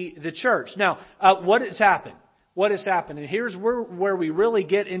to be the church. Now, what has happened? What has happened? And here's where we really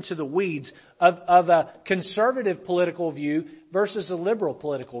get into the weeds of a conservative political view versus a liberal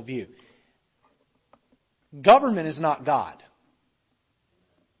political view. Government is not God.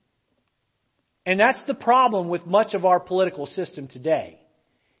 And that's the problem with much of our political system today.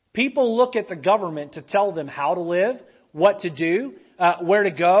 People look at the government to tell them how to live, what to do, where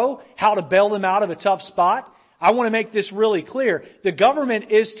to go, how to bail them out of a tough spot. I want to make this really clear. The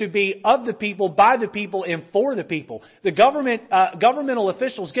government is to be of the people, by the people, and for the people. The governmental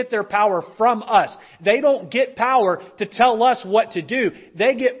officials get their power from us. They don't get power to tell us what to do.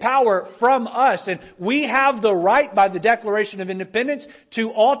 They get power from us. And we have the right, by the Declaration of Independence, to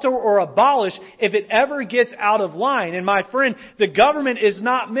alter or abolish if it ever gets out of line. And my friend, the government is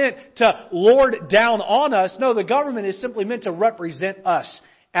not meant to lord down on us. No, the government is simply meant to represent us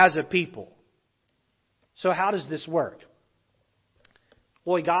as a people. So how does this work?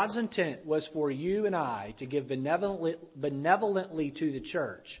 Boy, God's intent was for you and I to give benevolently to the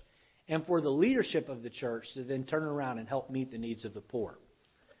church, and for the leadership of the church to then turn around and help meet the needs of the poor.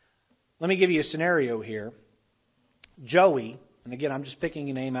 Let me give you a scenario here. Joey, and again, I'm just picking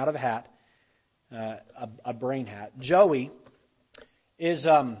a name out of a hat, a brain hat. Joey is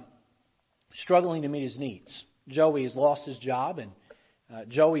struggling to meet his needs. Joey has lost his job, and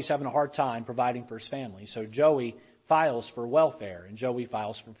Joey's having a hard time providing for his family. So Joey files for welfare, and Joey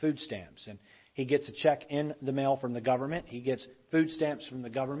files for food stamps. And he gets a check in the mail from the government. He gets food stamps from the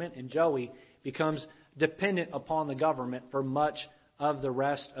government. And Joey becomes dependent upon the government for much of the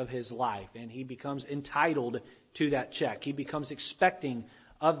rest of his life. And he becomes entitled to that check. He becomes expecting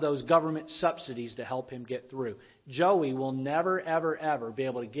of those government subsidies to help him get through. Joey will never, ever, ever be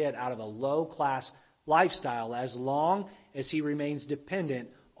able to get out of a low-class lifestyle as long as he remains dependent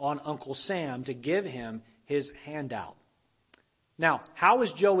on Uncle Sam to give him his handout. Now, how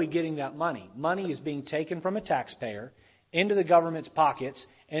is Joey getting that money? Money is being taken from a taxpayer into the government's pockets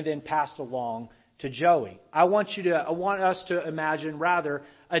and then passed along to Joey. I want us to imagine rather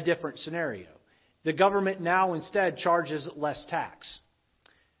a different scenario. The government now instead charges less tax.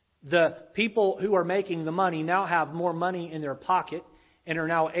 The people who are making the money now have more money in their pocket and are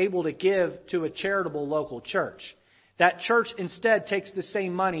now able to give to a charitable local church. That church instead takes the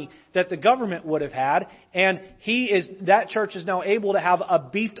same money that the government would have had, and that church is now able to have a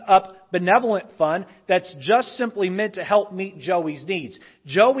beefed up benevolent fund that's just simply meant to help meet Joey's needs.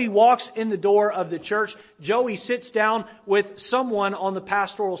 Joey walks in the door of the church. Joey sits down with someone on the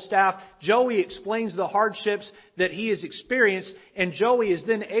pastoral staff. Joey explains the hardships that he has experienced, and Joey is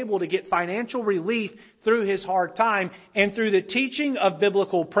then able to get financial relief through his hard time, and through the teaching of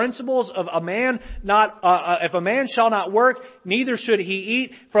biblical principles of if a man shall not work, neither should he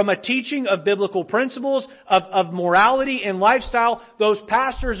eat. From a teaching of biblical principles of morality and lifestyle, those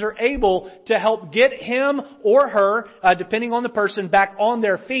pastors are able to help get him or her, depending on the person, back on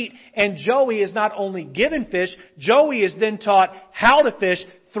their feet. And Joey is not only given fish, Joey is then taught how to fish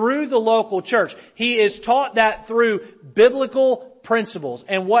through the local church. He is taught that through biblical principles.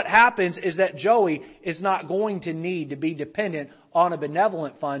 And what happens is that Joey is not going to need to be dependent on a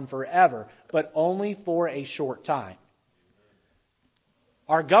benevolent fund forever, but only for a short time.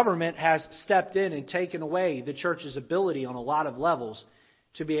 Our government has stepped in and taken away the church's ability on a lot of levels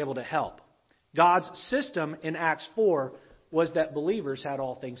to be able to help. God's system in Acts 4 was that believers had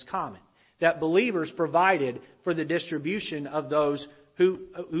all things common. That believers provided for the distribution of those who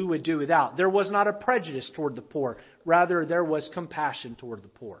would do without. There was not a prejudice toward the poor. Rather, there was compassion toward the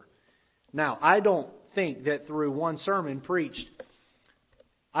poor. Now, I don't think that through one sermon preached,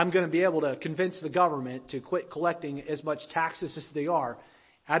 I'm going to be able to convince the government to quit collecting as much taxes as they are.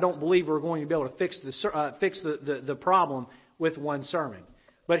 I don't believe we're going to be able to fix the problem with one sermon.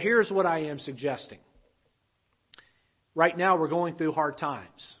 But here's what I am suggesting. Right now, we're going through hard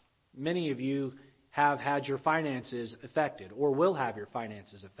times. Many of you have had your finances affected or will have your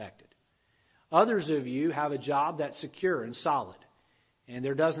finances affected. Others of you have a job that's secure and solid, and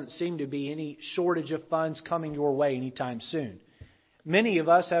there doesn't seem to be any shortage of funds coming your way anytime soon. Many of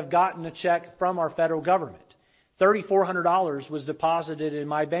us have gotten a check from our federal government. $3,400 was deposited in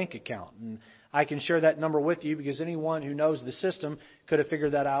my bank account, and I can share that number with you because anyone who knows the system could have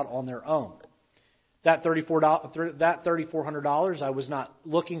figured that out on their own. That $3,400 I was not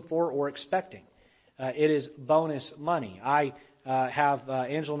looking for or expecting. It is bonus money. Angela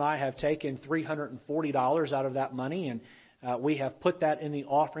and I have taken $340 out of that money, and we have put that in the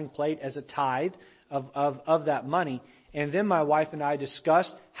offering plate as a tithe of that money. And then my wife and I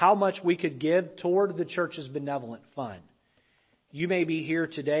discussed how much we could give toward the church's benevolent fund. You may be here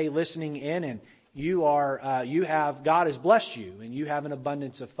today listening in, and God has blessed you, and you have an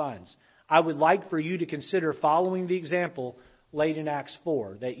abundance of funds. I would like for you to consider following the example laid in Acts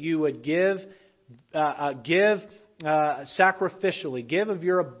 4, that you would give sacrificially, give of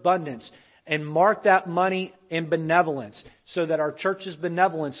your abundance, and mark that money in benevolence, so that our church's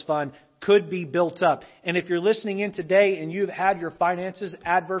benevolence fund could be built up. And if you're listening in today and you've had your finances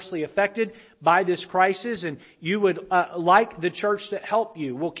adversely affected by this crisis, and you would like the church to help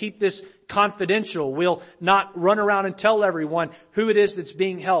you, we'll keep this confidential. We'll not run around and tell everyone who it is that's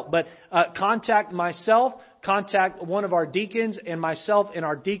being helped. But contact myself, contact one of our deacons, and myself and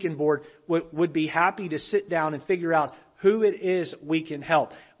our deacon board would be happy to sit down and figure out who it is we can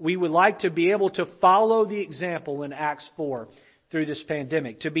help. We would like to be able to follow the example in Acts 4 through this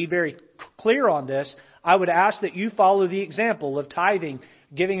pandemic. To be very clear on this, I would ask that you follow the example of tithing,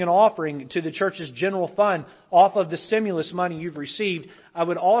 giving an offering to the church's general fund off of the stimulus money you've received. I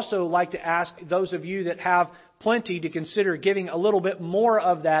would also like to ask those of you that have plenty to consider giving a little bit more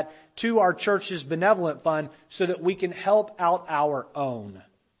of that to our church's benevolent fund so that we can help out our own.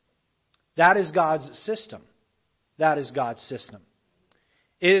 That is God's system. That is God's system.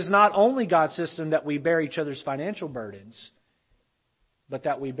 It is not only God's system that we bear each other's financial burdens, but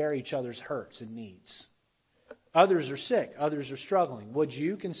that we bear each other's hurts and needs. Others are sick. Others are struggling. Would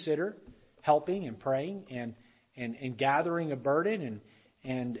you consider helping and praying and gathering a burden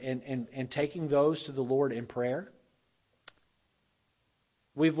and taking those to the Lord in prayer?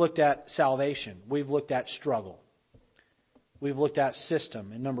 We've looked at salvation. We've looked at struggle. We've looked at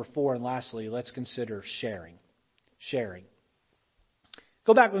system. And number 4, and lastly, let's consider sharing. Sharing.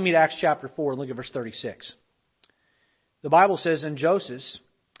 Go back with me to Acts chapter 4 and look at verse 36. The Bible says, "And Joseph,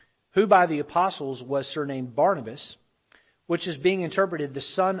 who by the apostles was surnamed Barnabas, which is being interpreted the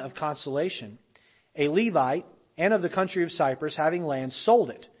son of consolation, a Levite and of the country of Cyprus, having land, sold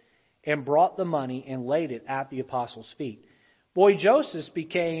it, and brought the money and laid it at the apostles' feet." Boy, Joseph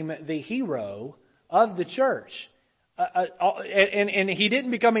became the hero of the church. And he didn't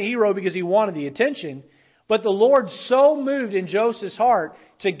become a hero because he wanted the attention. But the Lord so moved in Joseph's heart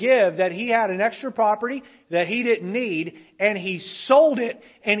to give that he had an extra property that he didn't need, and he sold it,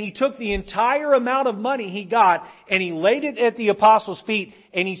 and he took the entire amount of money he got, and he laid it at the apostles' feet,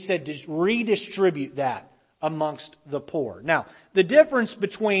 and he said, redistribute that amongst the poor. Now, the difference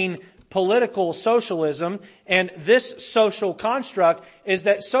between political socialism and this social construct is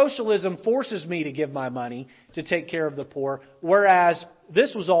that socialism forces me to give my money to take care of the poor, whereas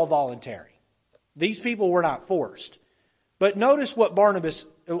this was all voluntary. These people were not forced. But notice what happened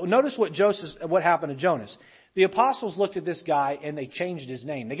to Jonas. The apostles looked at this guy and they changed his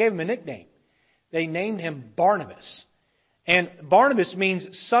name. They gave him a nickname. They named him Barnabas. And Barnabas means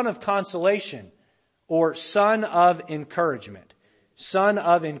son of consolation or son of encouragement. Son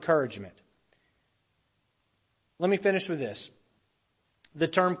of encouragement. Let me finish with this. The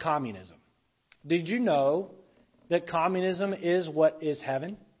term communism. Did you know that communism is what is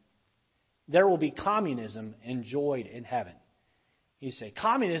heaven? There will be communism enjoyed in heaven. You say,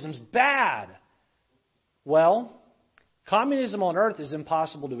 communism's bad. Well, communism on earth is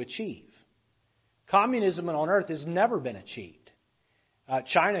impossible to achieve. Communism on earth has never been achieved.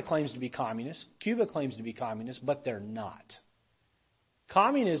 China claims to be communist. Cuba claims to be communist, but they're not.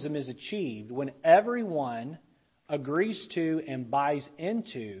 Communism is achieved when everyone agrees to and buys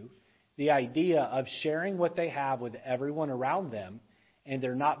into the idea of sharing what they have with everyone around them, and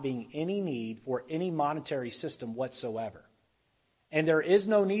there not being any need for any monetary system whatsoever. And there is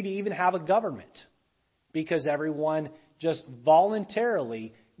no need to even have a government, because everyone just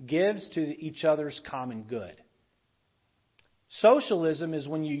voluntarily gives to each other's common good. Socialism is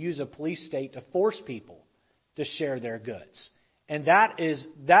when you use a police state to force people to share their goods. And that is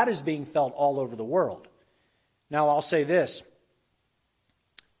being felt all over the world. Now, I'll say this.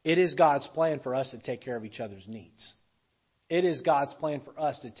 It is God's plan for us to take care of each other's needs. It is God's plan for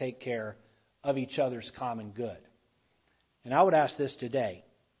us to take care of each other's common good. And I would ask this today.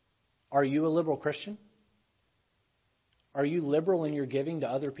 Are you a liberal Christian? Are you liberal in your giving to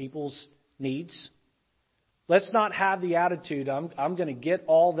other people's needs? Let's not have the attitude, I'm going to get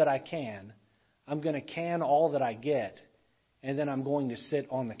all that I can. I'm going to can all that I get. And then I'm going to sit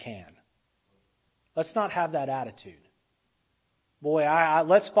on the can. Let's not have that attitude. Boy,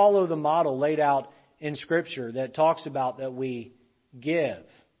 let's follow the model laid out in Scripture that talks about that we give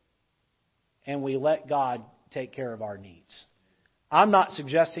and we let God take care of our needs. I'm not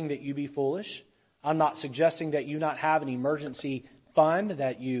suggesting that you be foolish. I'm not suggesting that you not have an emergency fund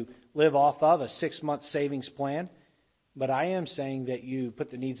that you live off of, a 6-month savings plan, but I am saying that you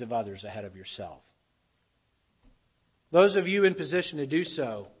put the needs of others ahead of yourself. Those of you in position to do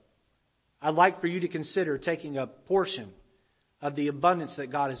so, I'd like for you to consider taking a portion of the abundance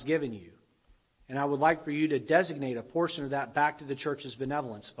that God has given you. And I would like for you to designate a portion of that back to the church's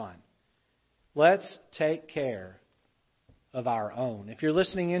benevolence fund. Let's take care of our own. If you're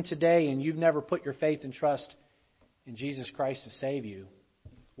listening in today and you've never put your faith and trust in Jesus Christ to save you,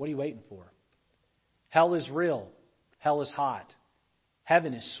 what are you waiting for? Hell is real. Hell is hot.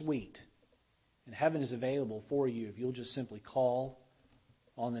 Heaven is sweet. And heaven is available for you if you'll just simply call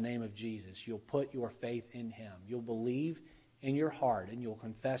on the name of Jesus. You'll put your faith in Him. You'll believe in your heart and you'll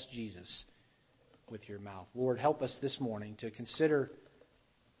confess Jesus with your mouth. Lord, help us this morning to consider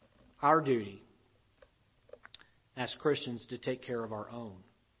our duty as Christians to take care of our own.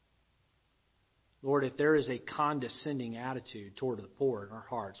 Lord, if there is a condescending attitude toward the poor in our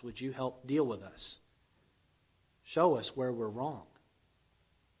hearts, would you help deal with us? Show us where we're wrong.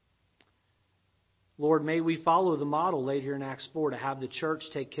 Lord, may we follow the model laid here in Acts 4 to have the church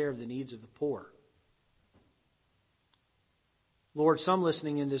take care of the needs of the poor. Lord, some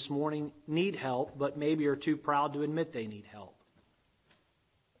listening in this morning need help, but maybe are too proud to admit they need help.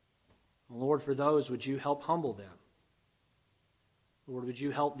 Lord, for those, would you help humble them? Lord, would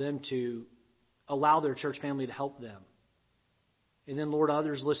you help them to allow their church family to help them? And then, Lord,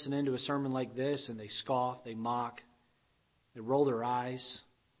 others listen into a sermon like this and they scoff, they mock, they roll their eyes.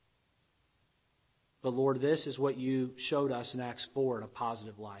 But Lord, this is what you showed us in Acts 4 in a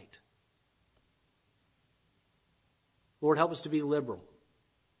positive light. Lord, help us to be liberal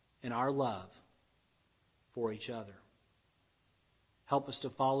in our love for each other. Help us to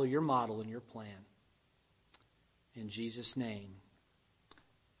follow your model and your plan. In Jesus' name,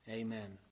 amen.